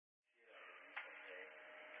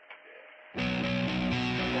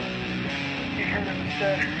heard it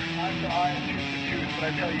said, eye for eye and tooth for tooth, but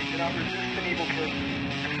I tell you, do not resist an evil person.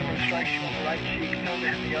 If someone strikes you on the right cheek, turn to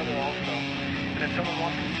him the other also. And if someone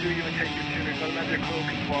wants to sue you and take your tunic, let him have their cloak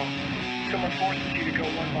as well. If someone forces you to go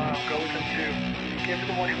 1 mile, go with them 2. Give to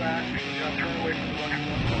the one who asks, and do not turn away from the one who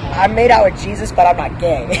wants. I'm made out with Jesus, but I'm not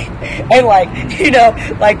gay. And like, you know,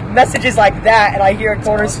 like messages like that, and I hear a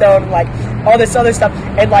Cornerstone and like all this other stuff.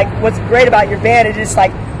 And like, what's great about your band is just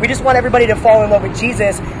like, we just want everybody to fall in love with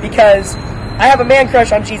Jesus, because I have a man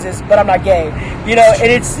crush on Jesus, but I'm not gay. You know,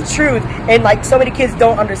 and it's the truth. And like, so many kids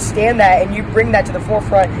don't understand that, and you bring that to the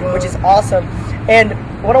forefront, which is awesome. And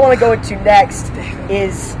what I want to go into next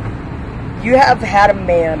is, you have had a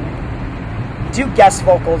man do guest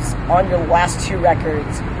vocals on your last 2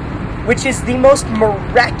 records, which is the most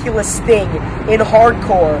miraculous thing in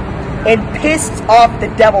hardcore, and pissed off the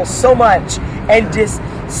devil so much and just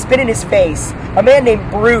spit in his face. A man named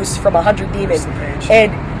Bruce from 100 Demons.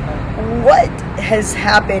 And what has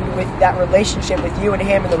happened with that relationship with you and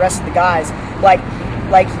him and the rest of the guys? Like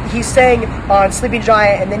he sang on Sleeping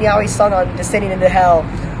Giant, and then he always sung on Descending into Hell.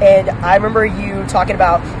 And I remember you talking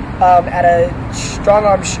about at a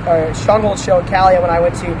Stronghold show in Cali when I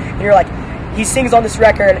went to, and you're like, he sings on this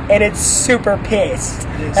record and it's super pissed.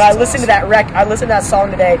 And I listened to that I listened to that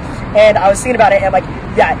song today, and I was thinking about it, and I'm like,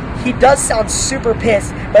 yeah, he does sound super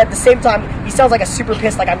pissed, but at the same time, he sounds like a super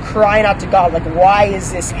pissed, like I'm crying out to God, like, why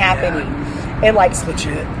is this happening? Yeah. And like, it's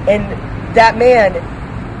legit. And that man,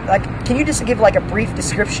 like, can you just give like a brief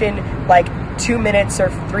description, like 2 minutes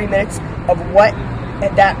or 3 minutes of what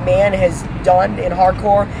that man has done in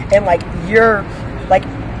hardcore, and like your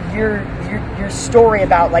story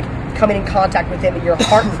about like coming in contact with him and your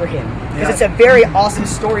heart for him, because it's a very awesome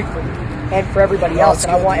story for you and for everybody else,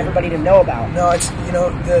 and I want everybody to know about. No, it's, you know,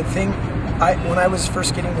 the thing, when I was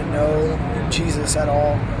first getting to know Jesus at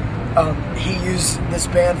all, he used this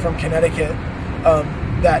band from Connecticut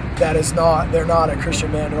that is not, they're not a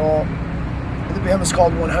Christian band at all. The band was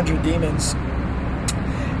called 100 Demons,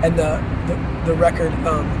 and the record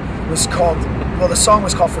was called, well, the song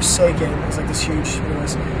was called Forsaken. It was like this huge,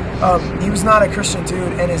 he was not a Christian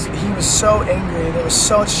dude, and he was so angry. There was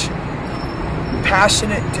such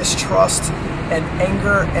passionate distrust and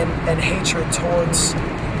anger and hatred towards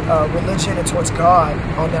religion and towards God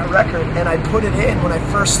on that record. And I put it in when I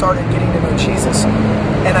first started getting to know Jesus,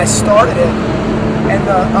 and I started it, and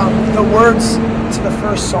the words to the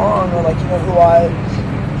first song are like,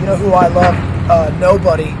 you know who I love,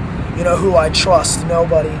 nobody. You know who I trust,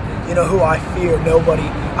 nobody. You know who I fear, nobody.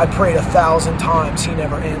 I prayed 1,000 times, he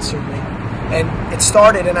never answered me. And it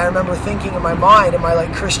started, and I remember thinking in my mind, in my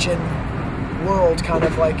like Christian world, kind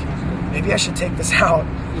of like, maybe I should take this out.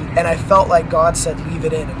 And I felt like God said, leave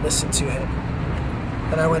it in and listen to him.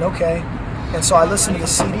 And I went, okay. And so I listened to the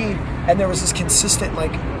CD, and there was this consistent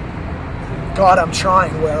like, God, I'm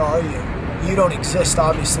trying, where are you? You don't exist,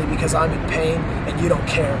 obviously, because I'm in pain and you don't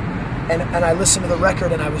care. And I listened to the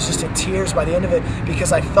record, and I was just in tears by the end of it,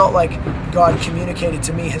 because I felt like God communicated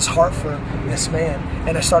to me his heart for this man,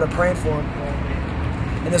 and I started praying for him.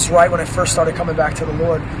 And this is right when I first started coming back to the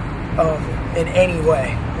Lord in any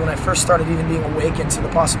way, when I first started even being awakened to the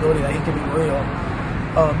possibility that he could be real.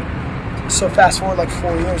 So fast forward like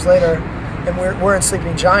 4 years later, and we're in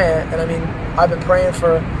Sleeping Giant, and I mean, I've been praying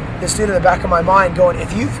for this dude in the back of my mind going,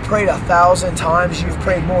 if you've prayed 1,000 times, you've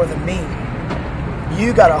prayed more than me.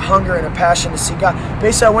 You got a hunger and a passion to see God.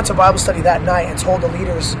 Basically, I went to Bible study that night and told the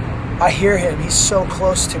leaders, I hear him. He's so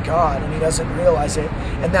close to God, and he doesn't realize it.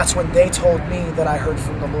 And that's when they told me that I heard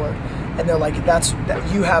from the Lord. And they're like, that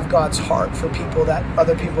you have God's heart for people that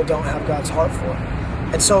other people don't have God's heart for.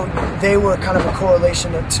 And so they were kind of a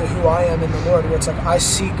correlation to who I am in the Lord, where it's like I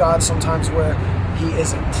see God sometimes where he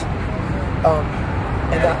isn't.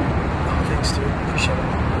 Thanks, dude. Appreciate it.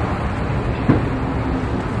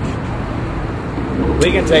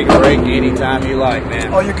 We can take a break anytime you like,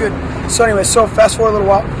 man. Oh, you're good. So anyway, so fast forward a little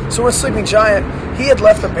while. So we're Sleeping Giant. He had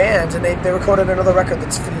left the band, and they recorded another record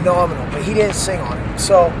that's phenomenal, but he didn't sing on it.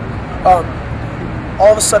 So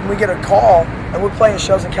all of a sudden we get a call, and we're playing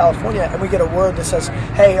shows in California, and we get a word that says,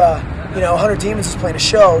 hey, 100 Demons is playing a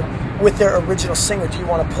show with their original singer. Do you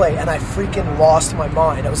want to play? And I freaking lost my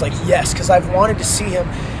mind. I was like, yes, because I've wanted to see him.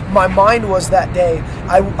 My mind was that day,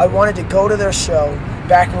 I wanted to go to their show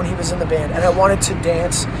back when he was in the band, and I wanted to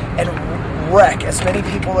dance and wreck as many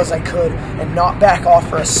people as I could and not back off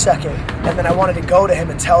for a second. And then I wanted to go to him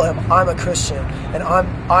and tell him, I'm a Christian, and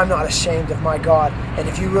I'm not ashamed of my God, and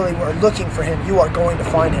if you really were looking for him, you are going to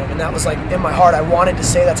find him. And that was like in my heart. I wanted to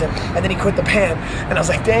say that to him, and then he quit the band, and I was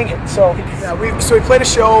like, dang it. So yeah, we played a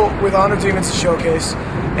show with Honor Demons, a showcase,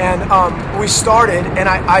 And we started, and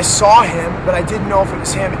I saw him, but I didn't know if it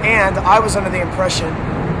was him. And I was under the impression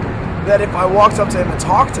that if I walked up to him and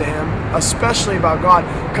talked to him, especially about God,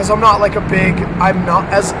 because I'm not like I'm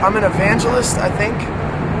an evangelist, I think,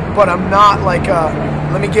 but I'm not like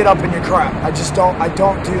let me get up in your crap. I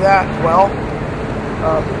don't do that well.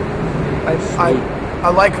 I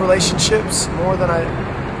like relationships more than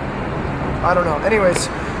I don't know. Anyways,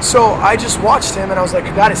 so I just watched him and I was like,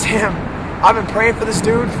 that is him. I've been praying for this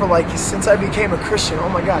dude for like since I became a Christian. Oh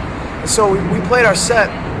my God. And so we played our set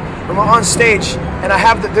and we're on stage, and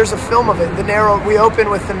there's a film of it. We open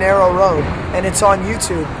with The Narrow Road, and it's on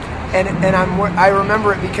YouTube. And I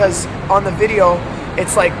remember it because on the video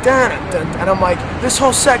it's like dun, dun, and I'm like, this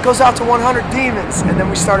whole set goes out to 100 demons. And then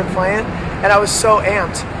we started playing, and I was so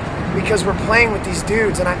amped because we're playing with these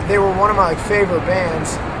dudes, and they were one of my favorite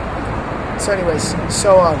bands. So anyways,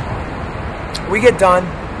 we get done,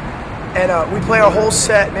 and we play our whole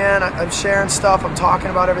set, man. I'm sharing stuff, I'm talking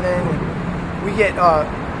about everything. We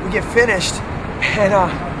get finished,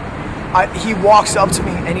 and he walks up to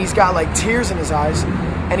me, and he's got like tears in his eyes,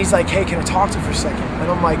 and he's like, hey, can I talk to you for a second? And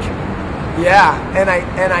I'm like, yeah. And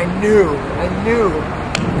I knew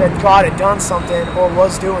that God had done something or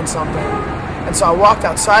was doing something. And so I walked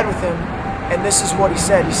outside with him, and this is what he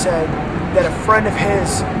said. He said that a friend of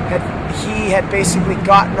his had basically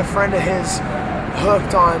gotten a friend of his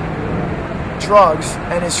hooked on drugs,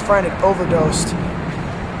 and his friend had overdosed,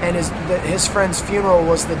 and his friend's funeral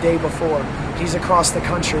was the day before. He's across the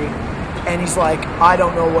country, and he's like, I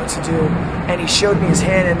don't know what to do. And he showed me his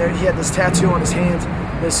hand, and there, he had this tattoo on his hand,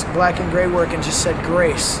 this black and gray work, and just said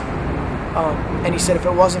grace. And he said, if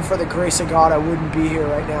it wasn't for the grace of God, I wouldn't be here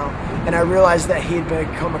right now. And I realized that he had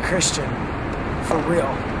become a Christian for real.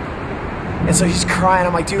 And so he's crying.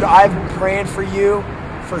 I'm like, dude, I've been praying for you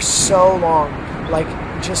for so long. Like,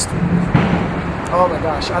 just, oh my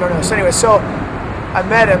gosh, I don't know. So anyway, so I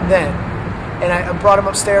met him then, and I brought him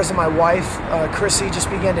upstairs, and my wife, Chrissy, just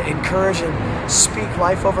began to encourage and speak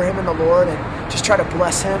life over him in the Lord, and just try to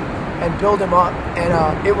bless him and build him up.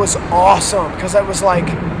 And it was awesome, because I was like,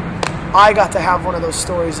 I got to have one of those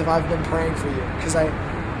stories of I've been praying for you, because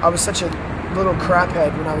I was such a little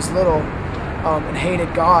craphead when I was little, and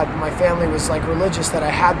hated God. My family was like religious, that I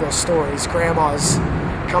had those stories. Grandma's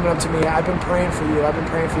coming up to me, I've been praying for you, I've been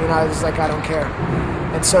praying for you, and I was like, I don't care.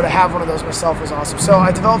 And so to have one of those myself was awesome. So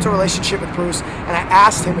I developed a relationship with Bruce, and I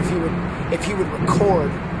asked him if he would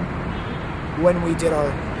record when we did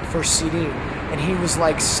our first CD, and he was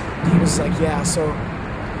like yeah. So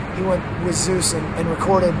he went with Zeus and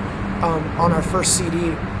recorded on our first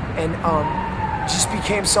CD, and just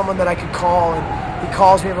became someone that I could call, and he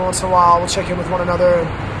calls me every once in a while. We'll check in with one another,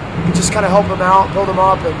 and we just kind of help him out, build him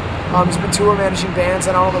up. And he's been tour managing bands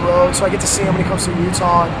and out on the road, so I get to see him when he comes to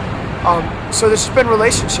Utah. And, so there's just been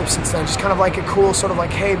relationships since then, just kind of like a cool sort of like,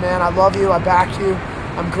 hey man, I love you, I back you,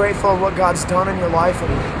 I'm grateful for what God's done in your life.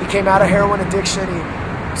 And he came out of heroin addiction, he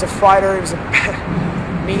was a fighter, he was a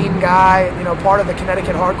mean guy, you know, part of the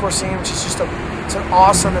Connecticut hardcore scene, which is just it's an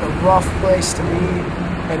awesome and a rough place to be,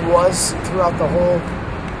 and was throughout the whole,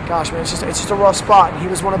 gosh man, it's just a rough spot, and he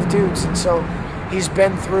was one of the dudes. And so he's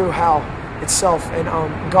been through hell itself, and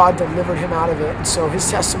God delivered him out of it, and so his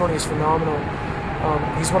testimony is phenomenal.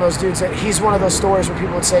 He's one of those dudes that he's one of those stories where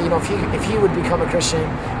people would say, you know, if he would become a Christian,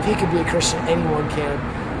 if he could be a Christian, anyone can.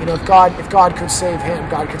 You know, if God could save him,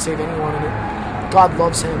 God could save anyone. And God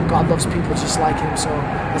loves him. God loves people just like him, so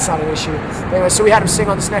that's not an issue. But anyway, so we had him sing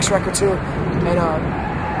on this next record too, and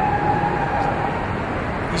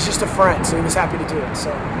he's just a friend, so he was happy to do it.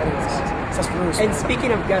 So anyways, that's Bruce. And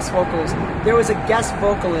speaking of guest vocalists, there was a guest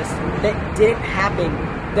vocalist that didn't happen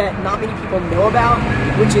that not many people know about,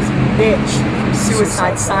 which is Mitch from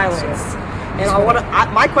Suicide Silence.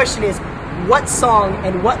 And my question is, what song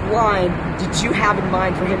and what line did you have in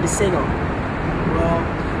mind for him to sing on? Well,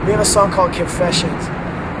 we have a song called Confessions,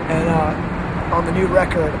 and on the new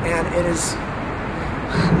record, and it's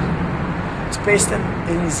based in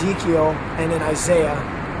Ezekiel and in Isaiah,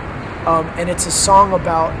 and it's a song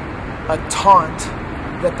about a taunt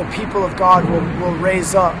that the people of God will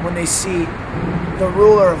raise up when they see the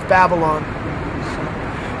ruler of Babylon.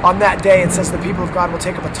 On that day, it says the people of God will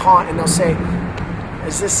take up a taunt, and they'll say,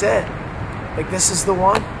 is this it? Like, this is the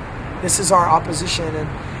one? This is our opposition.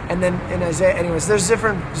 And then in Isaiah, anyways, there's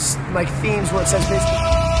different like themes where it says basically